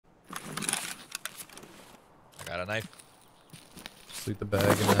Got a knife. Sleep the bag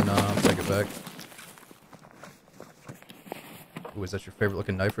and then take it back. Ooh, is that your favorite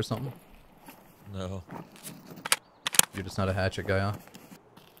looking knife or something? No. You're just not a hatchet guy, huh?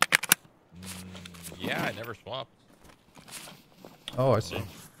 Yeah, I never swapped. Oh, I see.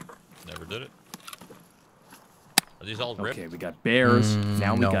 Never did it. Are these all ripped? Okay, we got bears.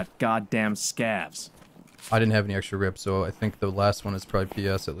 Now we no. got goddamn scavs. I didn't have any extra rips, so I think the last one is probably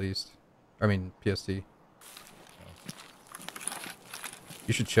PS at least. I mean, PST.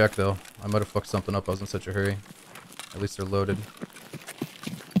 You should check, though. I might have fucked something up. I was in such a hurry. At least they're loaded.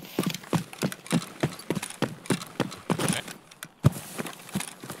 Okay.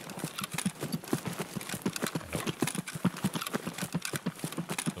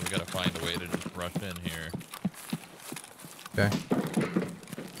 So we gotta find a way to just rush in here. Okay.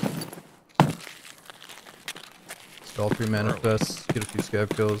 All 3 manifests, get a few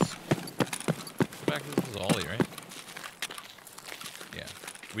scav kills. Back to this is Ollie, right? Yeah.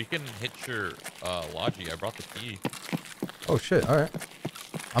 We can hit your Logi. I brought the key. Oh shit, alright.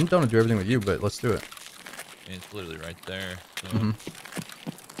 I'm down to do everything with you, but let's do it. And it's literally right there. So I'm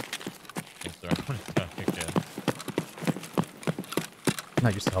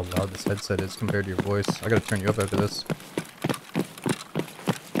not used to how loud this headset is compared to your voice. I gotta turn you up after this.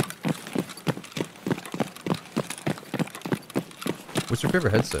 What's your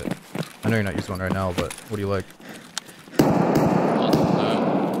favorite headset? I know you're not using one right now, but what do you like?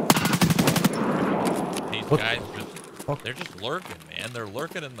 These What guys the just, fuck? they're just lurking, man. They're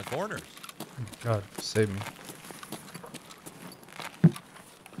lurking in the corners. Oh God, save me. Oh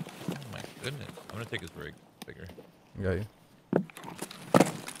my goodness. I'm gonna take his rig bigger. I got you.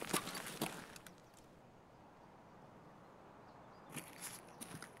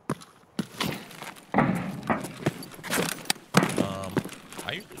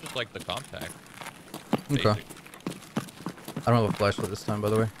 I usually just like the compact. Okay. Basic. I don't have a flashlight this time, by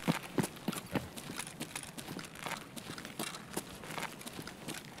the way.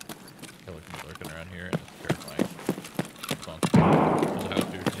 Killer can be lurking around here, and it's terrifying. It's on. There's a house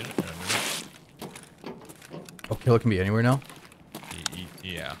here. Oh, killer can be anywhere now?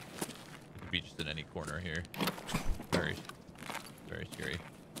 Yeah. It could be just in any corner here. Very, very scary.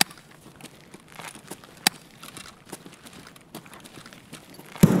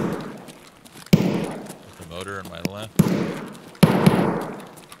 There's a motor on my left.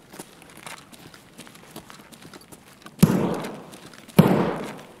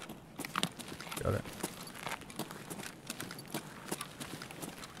 Got it.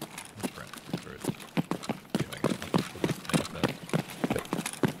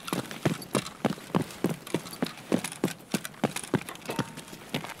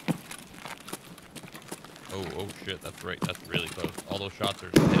 Oh shit, that's right. That's really close. All those shots are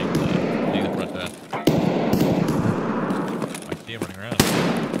hitting the front desk. I see him running around.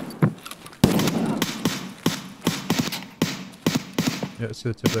 Yeah, I see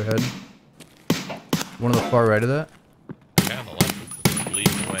the tip of their head. One on the far right of that? The guy on the left is just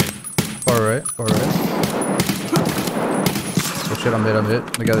bleeding away. Far right, far right. Oh shit, I'm hit.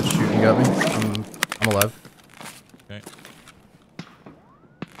 The guy that's shooting got me. I'm alive. Okay.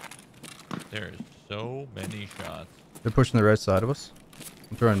 There is so many shots. They're pushing the right side of us.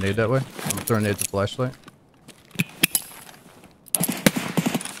 I'm throwing a nade that way. I'm throwing a nade to flashlight.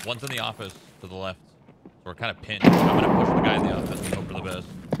 One's in the office to the left. So we're kind of pinned. I'm going to push the guy in the office and hope for the best.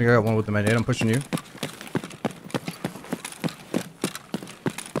 I think I got one with the nade. I'm pushing you.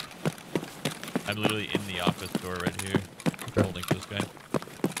 I'm literally in the office door right here. Okay. Holding to this guy.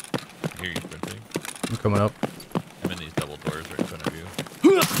 I hear you sprinting. I'm coming up. I'm in these double doors right in front of you.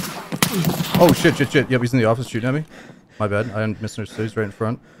 Oh shit. Yep, he's in the office shooting at me. My bad. I misunderstood. He's right in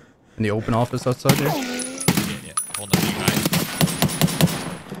front. In the open office outside here. Yeah. Holding up behind.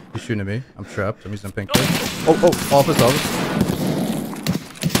 He's shooting at me. I'm trapped. I'm using a pink kit. Oh, office.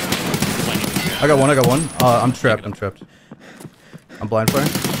 I got one. I'm trapped. I'm blind firing.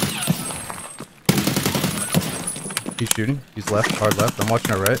 He's shooting. He's left. Hard left. I'm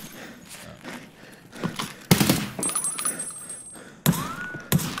watching our right.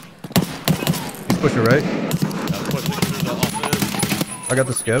 He's pushing right. I got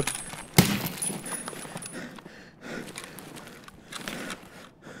the scav.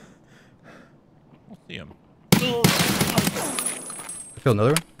 I'll see him. I killed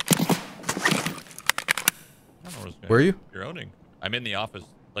another one. I don't know where, Where are you? You're owning. I'm in the office,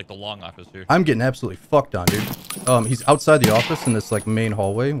 like the long office here. I'm getting absolutely fucked on, dude. He's outside the office in this like main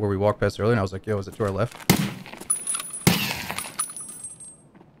hallway where we walked past earlier, and I was like, yo, is it to our left?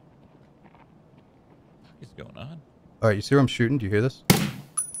 What's going on? Alright, you see where I'm shooting? Do you hear this?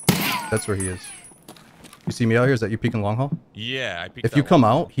 That's where he is. You see me out here? Is that you peeking long haul? Yeah, I peeked If that you come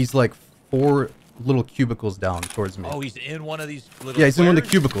one. out, he's like 4 little cubicles down towards me. Oh, he's in one of these little Yeah, he's in one of the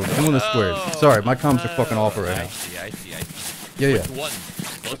squares? cubicles. In one of the squares. Oh, Sorry, my comms are fucking awful right I now. see, I see, I see. Yeah, Which yeah.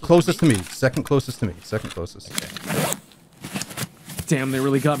 one? Closest to me. Second closest to me. Second closest. Okay. Damn, they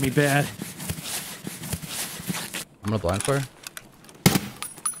really got me bad. I'm gonna blind fire.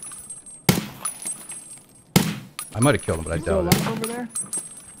 I might have killed him, but I Still doubt it. alive over there?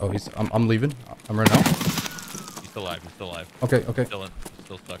 Oh, I'm leaving. I'm running out. He's still alive, he's still alive. Okay, okay. He's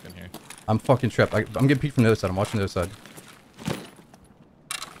still stuck in here. I'm fucking trapped. I'm getting peeked from the other side. I'm watching the other side.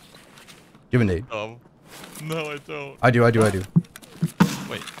 Give a nade. Oh. No, I don't. I do.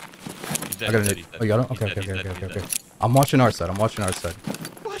 Wait. He's dead, I got a he's dead, nade. he's dead. Oh, you got him? He's Okay, dead, okay, he's okay, dead, okay, he's okay. dead. I'm watching our side. I'm watching our side.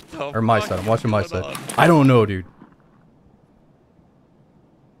 What the Or my fuck side. I'm watching my is side. going on? I don't know, dude.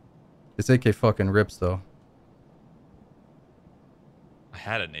 This AK fucking rips, though. I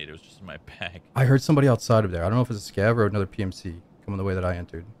had a nade, it was just in my bag. I heard somebody outside of there. I don't know if it's a scav or another PMC coming the way that I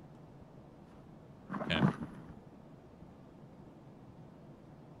entered. Okay.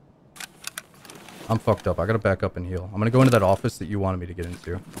 I'm fucked up. I gotta back up and heal. I'm gonna go into that office that you wanted me to get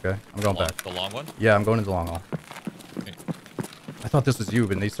into. Okay? I'm going back. The long one? Yeah, I'm going into the long hall. Okay. I thought this was you,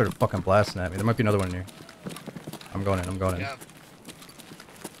 but they started fucking blasting at me. There might be another one in here. I'm going in. I'm going in. Yeah.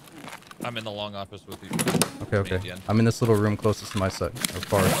 I'm in the long office with you. Okay, Me at the okay. end. I'm in this little room closest to my side. Or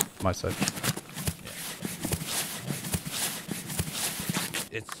far my side.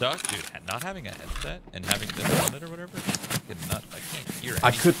 It sucks, dude. Not having a headset and having this on it or whatever. Fucking nuts. I can't hear it.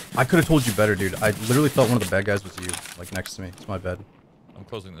 I could have told you better, dude. I literally thought one of the bad guys was you, like next to me. It's my bad. I'm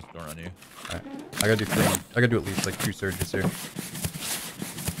closing this door on you. Alright. I gotta do 3. I gotta do at least like 2 surges here.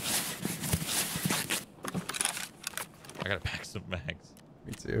 I gotta pack some mags.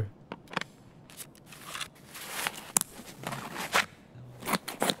 Me too.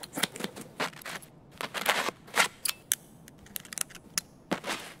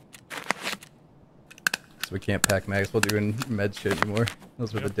 So we can't pack mags while doing med shit anymore.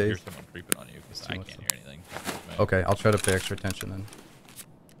 Those were the days. Here's someone creeping on you because I can't hear anything. Okay, I'll try to pay extra attention then.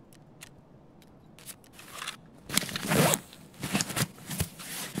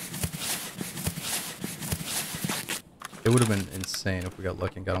 It would have been insane if we got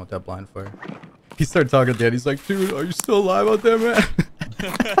lucky and got him with that blind fire. He started talking to Dan. He's like, dude, are you still alive out there, man?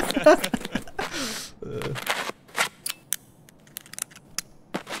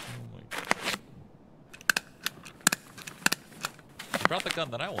 He brought the gun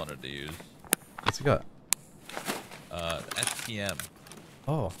that I wanted to use. What's he got? The SPM.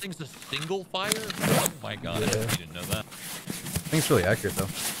 Oh, This thing's a single fire? Oh my god, I Yeah. didn't know that. I think it's really accurate though.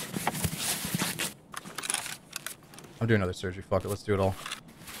 I'm doing another surgery. Fuck it, let's do it all.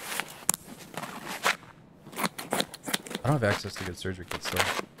 I don't have access to good surgery kits though.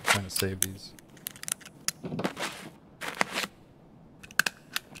 I'm trying to save these.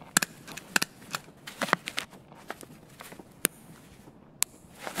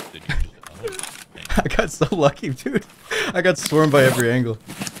 Did you just... Oh, dang. I got so lucky, dude. I got swarmed by every angle.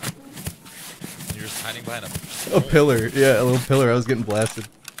 You're just hiding behind A pillar. Yeah, a little pillar. I was getting blasted.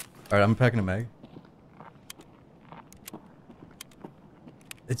 Alright, I'm packing a mag.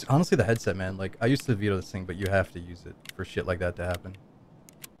 It's honestly the headset, man. Like, I used to veto this thing, but you have to use it for shit like that to happen.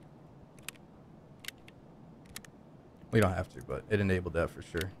 We don't have to, but it enabled that for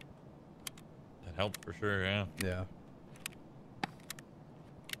sure. That helped for sure, yeah. Yeah.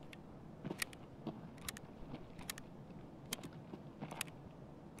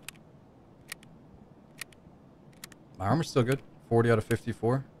 My armor's still good. 40 out of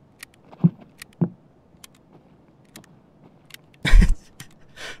 54.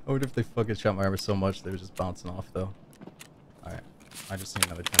 I wonder if they fucking shot my armor so much they were just bouncing off, though. Alright. I just need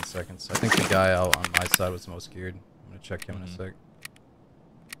another 10 seconds. I think the guy out on my side was the most geared. I'm gonna check him in a sec.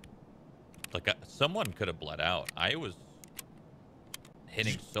 Like, someone could have bled out. I was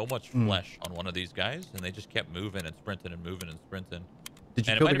hitting so much flesh on one of these guys, and they just kept moving and sprinting and moving and sprinting. Did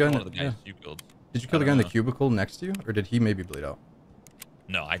you And kill it the might guy? have In been one of the guys you killed. Did you kill the I guy in the don't know. cubicle next to you, or did he maybe bleed out?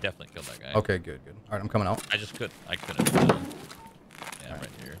 No, I definitely killed that guy. Okay, good, good. All right, I'm coming out. I couldn't. Yeah, right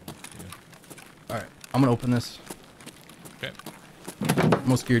here. All right, I'm gonna open this. Okay.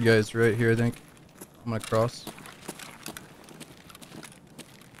 Most geared guy is right here, I think. I'm gonna cross.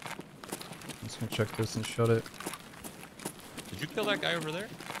 I'm just gonna check this and shut it. Did you kill that guy over there?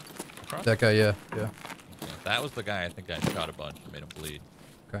 Across? That guy, yeah, yeah. Yeah, that was the guy I think I shot a bunch and made him bleed.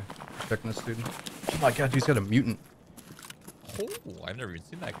 Okay, checking this dude. Oh my god, he's got a mutant. Oh, I've never even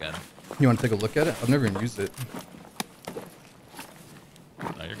seen that gun. You want to take a look at it? I've never even used it.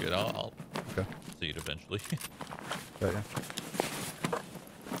 No, you're good. I'll Okay. see it eventually. Yeah, yeah.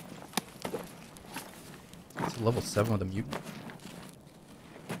 level 7 with a mutant?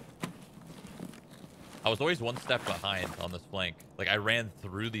 I was always one step behind on this flank. Like, I ran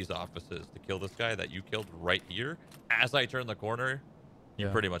through these offices to kill this guy that you killed right here. As I turn the corner, he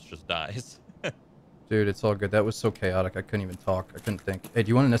pretty much just dies. Dude, it's all good. That was so chaotic. I couldn't even talk. I couldn't think. Hey, do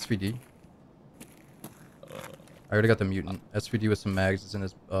you want an SVD? I already got the mutant. SVD with some mags is in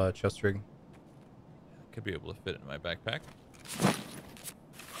his chest rig. Could be able to fit it in my backpack.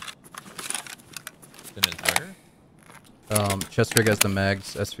 It's in his where? Chest rig has the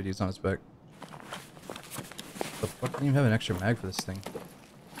mags. SVD's on his back. The fuck do you have an extra mag for this thing?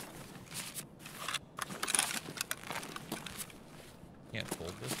 Can't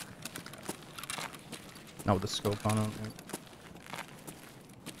fold this. Not with the scope on it.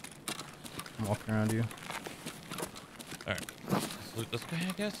 I'm walking around you. Alright. Let's loot this guy,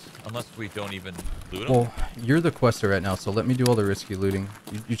 I guess? Unless we don't even loot him. Well, you're the quester right now, so let me do all the risky looting.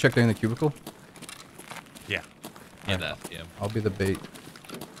 You checked in the cubicle? Yeah. And that, yeah. I'll be the bait.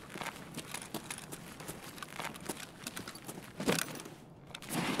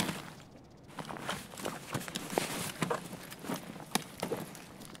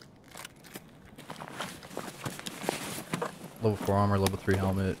 Level 4 armor, level 3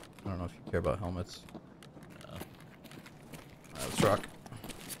 helmet. I don't know if you care about helmets. No. Alright, let's rock.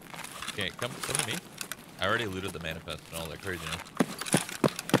 Okay, come to me. I already looted the manifest and all that craziness.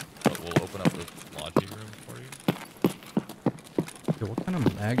 But we'll open up this logi room for you. Yo, what kind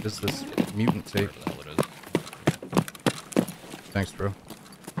of mag does this mutant take? Whatever the hell it is. Thanks, bro.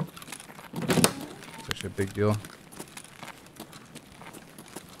 It's actually a big deal.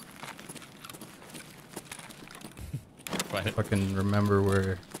 If I can remember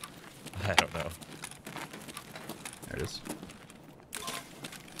where... I don't know. There it is.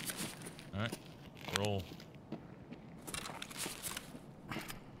 Alright. Roll.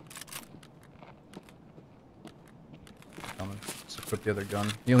 Coming. Let's equip the other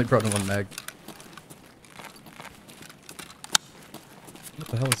gun. He only brought in one mag. What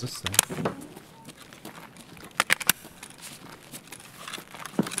the hell is this thing?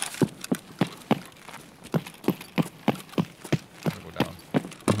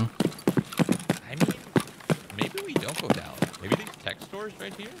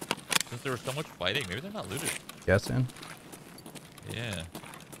 Right here? Since there was so much fighting, maybe they're not looted. Gas in? Yeah.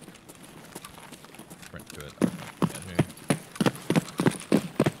 Sprint to it.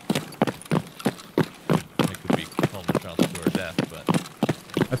 It could be calling the shots to our death, but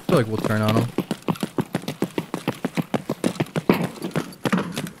I feel like we'll turn on them.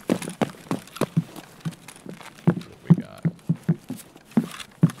 What we got?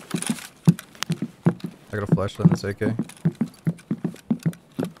 I got a flashlight in this AK.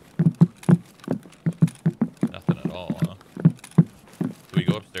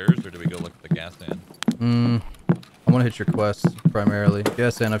 I want to hit your quest primarily.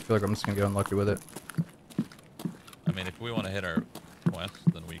 Gas in, I feel like I'm just gonna get unlucky with it. I mean, if we want to hit our quest,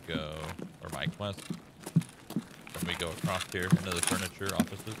 then we go, or my quest, then we go across here into the furniture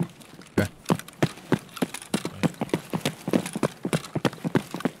offices. Okay.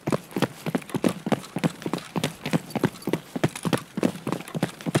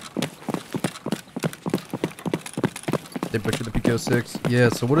 They butchered the PK06. Yeah,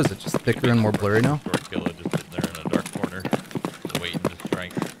 so what is it? Just thicker and more blurry now?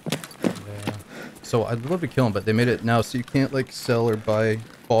 So I'd love to kill him, but they made it now so you can't like sell or buy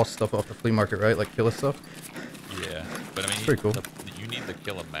false stuff off the flea market, right? Like killer stuff. Yeah, but I mean, pretty cool. You need to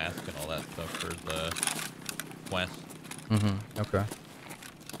kill a mask and all that stuff for the quest. Mm-hmm. Okay.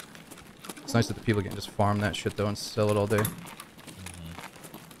 It's nice that the people can just farm that shit though and sell it all day.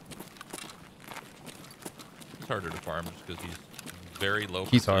 It's harder to farm just because he's very low.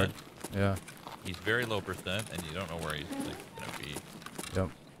 He's hard. Yeah. He's very low percent, and you don't know where he's like, gonna be. Yep.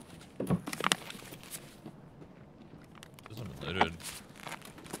 Looted.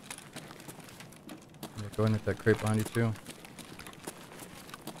 Yeah, go ahead and hit that crate behind you too.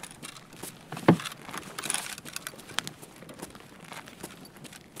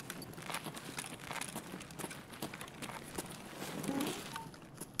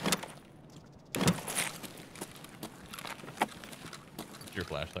 It's your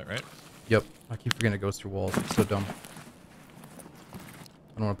flashlight, right? Yep. I keep forgetting it goes through walls. It's so dumb.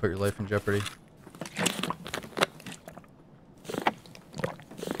 I don't want to put your life in jeopardy.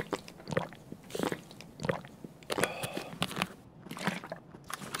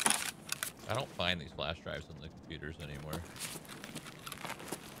 I don't find these flash drives in the computers anymore.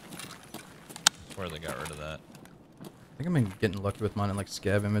 I swear they got rid of that. I think I've been getting lucky with mine in like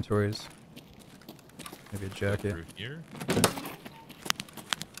scav inventories. Maybe a jacket. Through here?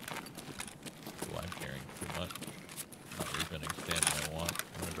 Ooh, I'm carrying too much.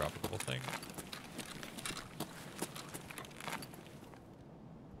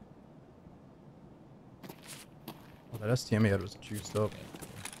 Oh, that STM he had was juiced up.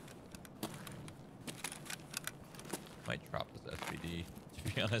 Might drop this SVD,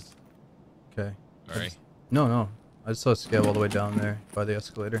 to be honest. Okay. Alright. No, no. I just saw a scale all the way down there by the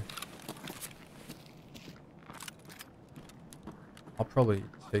escalator. I'll probably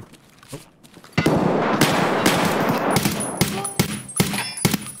take... Oh.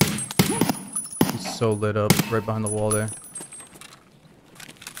 He's so lit up right behind the wall there.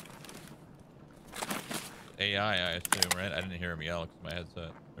 AI, I assume, right? I didn't hear him yell because my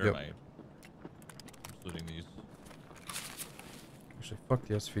headset. Or Yep. my... Including these. Actually, fuck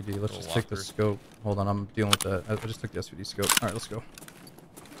the SVD. Let's Little just take the lockers. scope. Hold on, I'm dealing with that. I just took the SVD scope. Alright, let's go.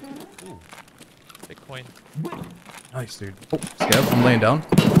 Ooh. Bitcoin. Nice, dude. Oh, scav, I'm laying down.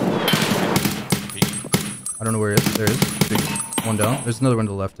 I don't know where he is. There he is. Big one down. There's another one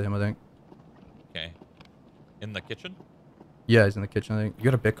to the left of him, I think. Okay. In the kitchen? Yeah, he's in the kitchen, I think. You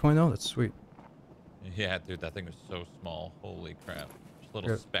got a Bitcoin, though? That's sweet. Yeah, dude, that thing was so small. Holy crap. Just a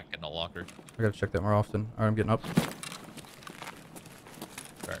little speck in the locker. I gotta check that more often. Alright, I'm getting up.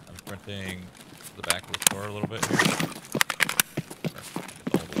 Alright, I'm sprinting to the back of the store a little bit here.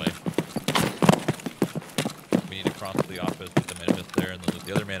 All the way. We need to cross the office with the manifest there, and then there's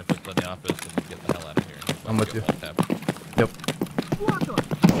the other manifest in the office, and then get the hell out of here. I'm with you. Yep.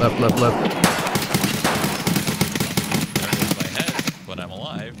 Left, left, left. There goes my head, but I'm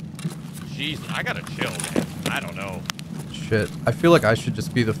alive. Jeez, I gotta chill, man. I don't know. Shit. I feel like I should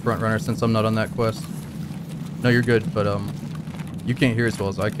just be the front runner since I'm not on that quest. No, you're good, but you can't hear as well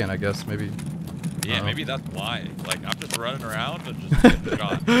as I can, I guess. Maybe. Yeah, maybe that's why. Like, I'm just running around and just getting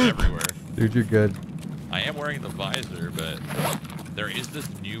shot everywhere. Dude, you're good. I am wearing the visor, but there is this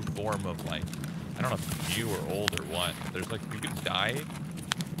new form of, like, I don't know if it's new or old or what. There's, like, you can die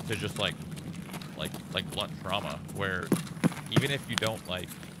to just, like blunt trauma, where even if you don't, like,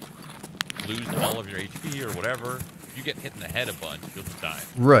 lose all of your HP or whatever, if you get hit in the head a bunch, you'll just die.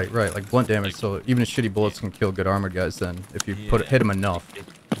 Right, right. Like blunt damage, Like, so even shitty bullets can kill good armored guys then, if you hit them enough.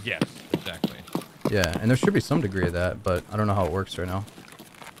 Yes, exactly. Yeah, and there should be some degree of that, but I don't know how it works right now.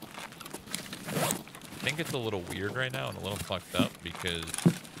 I think it's a little weird right now and a little fucked up because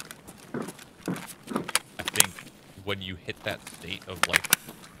I think when you hit that state of, like,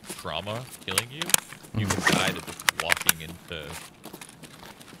 trauma killing you, you can die to just walking into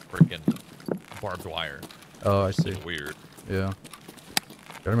freaking barbed wire. Oh, I see. It's weird. Yeah.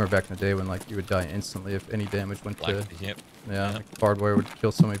 I remember back in the day when, like, you would die instantly if any damage went to... Yep. Yeah, like barbed wire would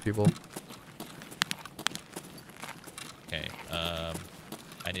kill so many people. Okay,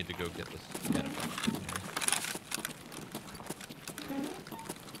 I need to go get this manifest in here.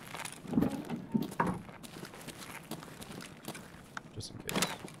 Just in case.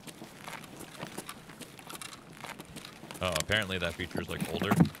 Oh, apparently that feature is, like,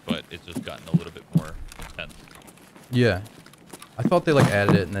 older, but it's just gotten a little bit more intense. Yeah. I thought they, like,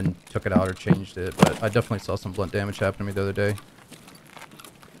 added it and then took it out or changed it, but I definitely saw some blunt damage happen to me the other day.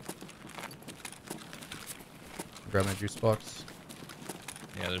 Grab my juice box.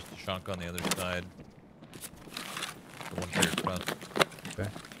 Yeah, there's the shunk on the other side. The one for your quest. Okay.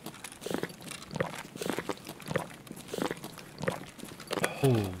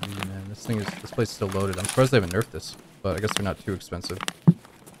 Holy man, this place is still loaded. I'm surprised they haven't nerfed this, but I guess they're not too expensive.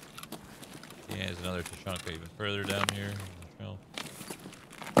 Yeah, there's another Tashanka even further down here on the shelf.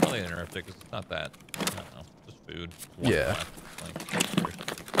 Probably interrupt it because it's not that, I don't know, just food. One Yeah. quest. Like,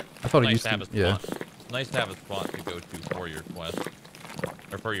 I thought it nice used to have a to, yeah. spot. It's nice to have a spot to go to for your quest.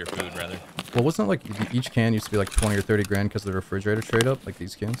 Or for your food, rather. Well, wasn't it like each can used to be like 20 or 30 grand because of the refrigerator trade up, like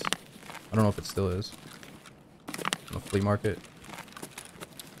these cans? I don't know if it still is. On the flea market.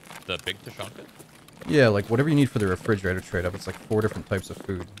 The big Tashanka? Yeah, like whatever you need for the refrigerator trade up, it's like 4 different types of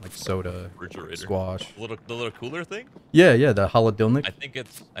food, like soda, Refrigerator. squash. The little cooler thing? Yeah, yeah, the holodilnik. I think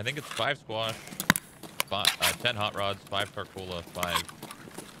it's 5 squash, 10 hot rods, 5 Tarkola, 5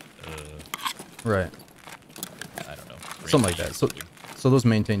 Right. I don't know. Something like that. So those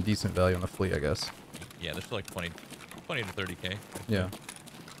maintain decent value on the flea, I guess. Yeah, they're still like 20 to 30k. Yeah.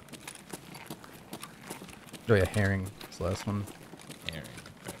 Oh yeah, herring. This last one. Herring.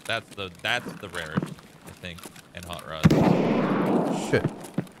 Okay. That's the rarest, I think, in hot rods. Shit.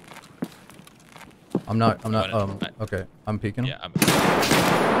 I'm not, okay. I'm peeking him. Yeah,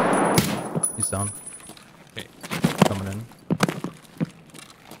 He's down. Okay. Coming in.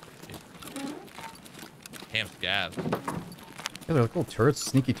 Ham scabs. Yeah, they're like little turrets,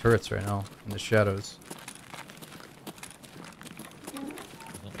 sneaky turrets right now in the shadows.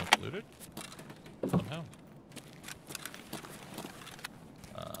 Doesn't look looted? Somehow.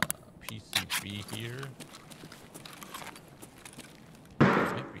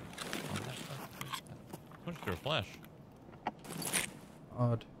 flesh.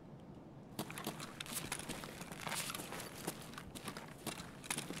 Odd.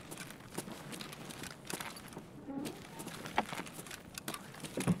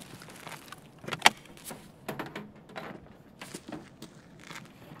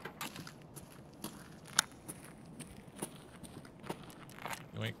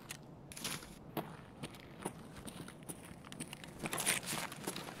 Wait.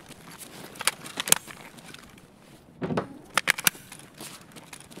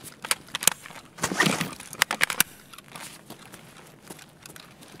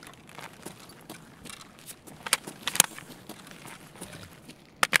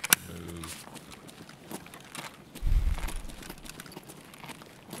 Move.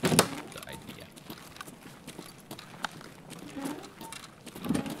 The idea.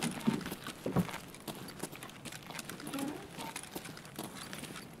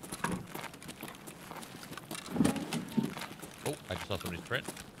 Oh, I just saw somebody sprint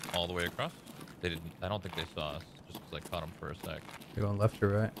all the way across. They didn't. I don't think they saw us, just because I caught them for a sec. You're going left or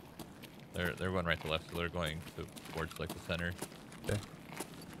right? They're going right to left, so they're going towards like the center. Okay.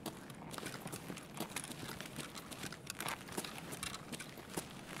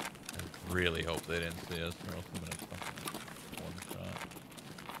 I really hope they didn't see us, or else I'm gonna fucking one shot.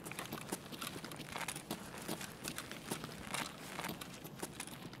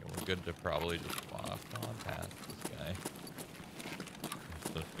 Okay, we're good to probably just walk on past this guy.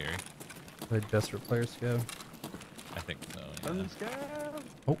 It's so scary. Play desperate player scav. I think so. Yeah.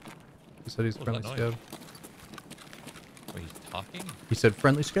 Oh, he said he's What friendly was that scav. Wait, he's talking? He said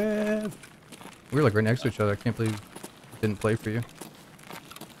friendly scav. We were like right next to each other. I can't believe it didn't play for you.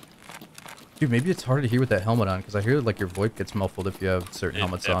 Dude, maybe it's harder to hear with that helmet on, because I hear like your VoIP gets muffled if you have certain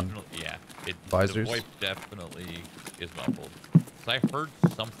helmets on. Yeah, Visors. The VoIP definitely is muffled. So I heard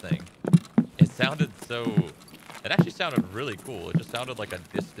something. It sounded so. It actually sounded really cool. It just sounded like a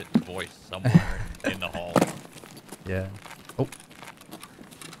distant voice somewhere in the hall. Yeah. Oh,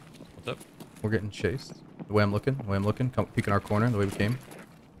 What's up? we're getting chased. The way I'm looking, come peeking our corner, the way we came.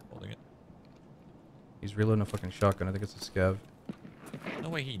 Holding it. He's reloading a fucking shotgun. I think it's a scav. No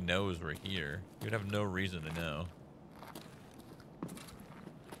way he knows we're here. He would have no reason to know.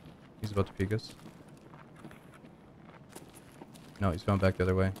 He's about to peek us. No, he's going back the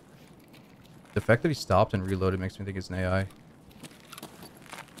other way. The fact that he stopped and reloaded makes me think it's an AI.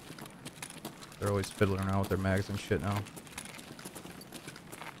 They're always fiddling around with their mags and shit now.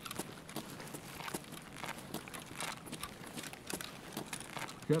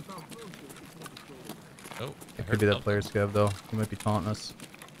 Oh, It could be that player scav though. He might be taunting us.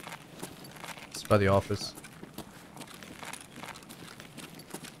 It's by the office.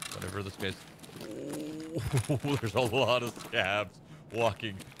 Whatever this guy's. Oh, there's a lot of scabs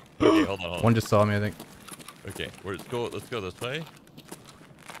walking. Okay, hold on. One just saw me, I think. Okay, let's go this way.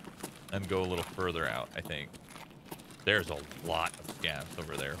 And go a little further out, I think. There's a lot of scabs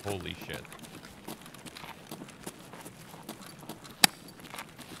over there. Holy shit.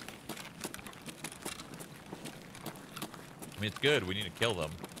 I mean, it's good. We need to kill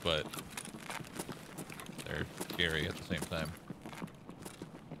them, but they're scary at the same time.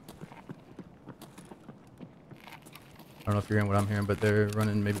 I don't know if you're hearing what I'm hearing, but they're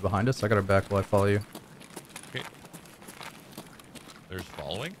running maybe behind us. I got our back while I follow you. Okay. There's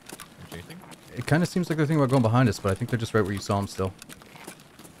following? Or chasing? It kind of seems like they're thinking about going behind us, but I think they're just right where you saw them still.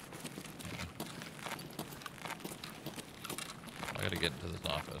 I gotta get into this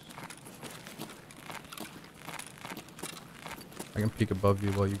office. I can peek above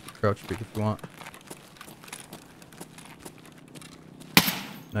you while you crouch peek if you want.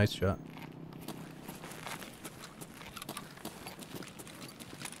 Nice shot.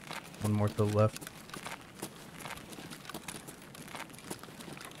 One more to the left.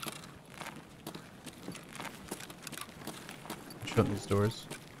 Shutting these doors.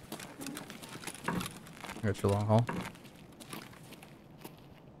 I got your long haul.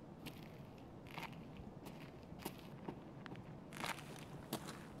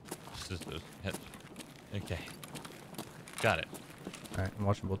 Just hit. Okay. Got it. Alright, I'm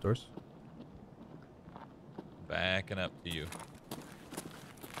watching both doors. Backing up to you.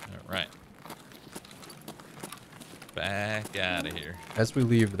 Alright. Back out of here. As we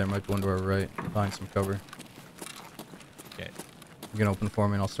leave, there might be one to our right. Find some cover. Okay. You can open for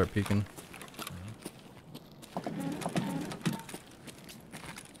me and I'll start peeking.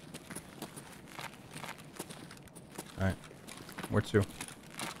 Alright. Where to?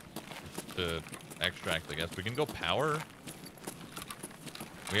 To extract, I guess. We can go power.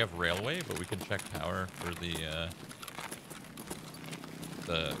 We have railway, but we can check power for the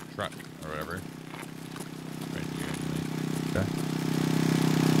truck or whatever. Right Okay.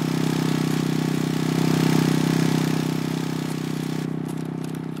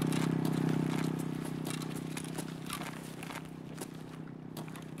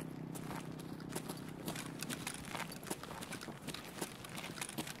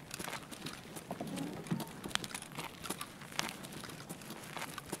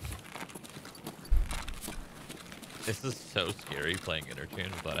 This is so scary playing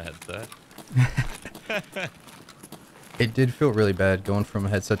Interchange without a headset. It did feel really bad going from a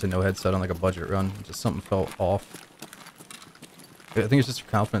headset to no headset on like a budget run. Just something felt off. I think it's just your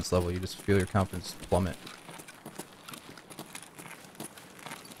confidence level. You just feel your confidence plummet.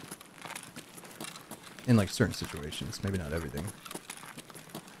 In like certain situations, maybe not everything.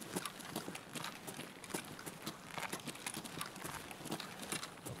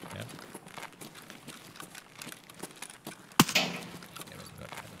 Okay.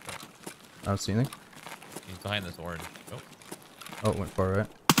 I don't see anything. He's behind this orange. Oh. Oh, it went far right.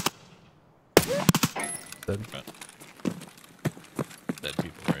 Dead. Dead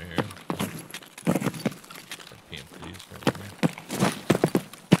people right here. Dead PMCs right here.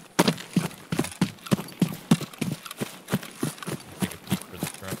 Take a peek for the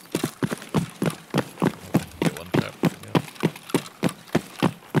truck. Get one tap. Yeah.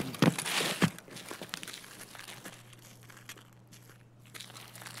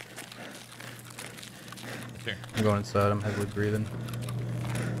 Here. I'm going inside. I'm heavily breathing.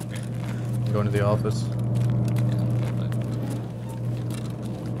 I'm going to the office.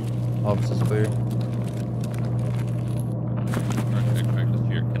 Office is clear. Architect practice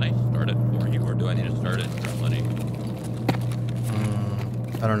here. Can I start it for you, or do I need to start it and start money?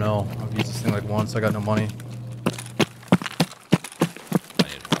 I don't know. I've used this thing like once. I got no money. I need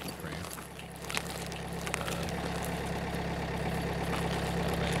to start it for you.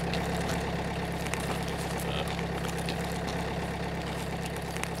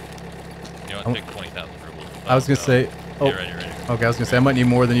 You know what? Take 20,000 rubles. I was gonna say. Oh, You're ready. okay. I was gonna say I might need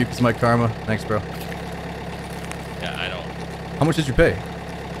more than you because of my karma. Thanks, bro. Yeah, I don't. How much did you pay?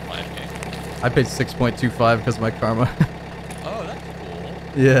 5K. I paid 6.25 because of my karma. Oh, that's cool.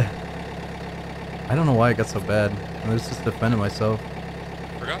 Yeah. I don't know why it got so bad. I was just defending myself.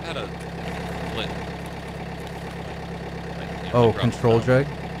 Forgot how to split. Oh, control drag?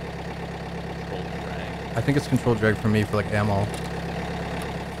 Control drag. I think it's control drag for me for like ammo.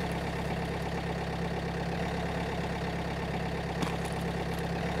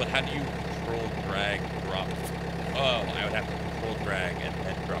 But how do you control drag drop? Oh, I would have to control drag and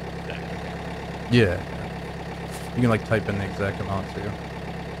then drop the stack. Yeah. You can like type in the exact amount too. You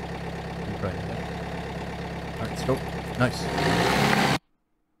probably need that. Alright, let's go. Nice.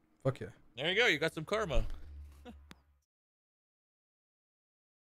 Fuck yeah. There you go. You got some karma.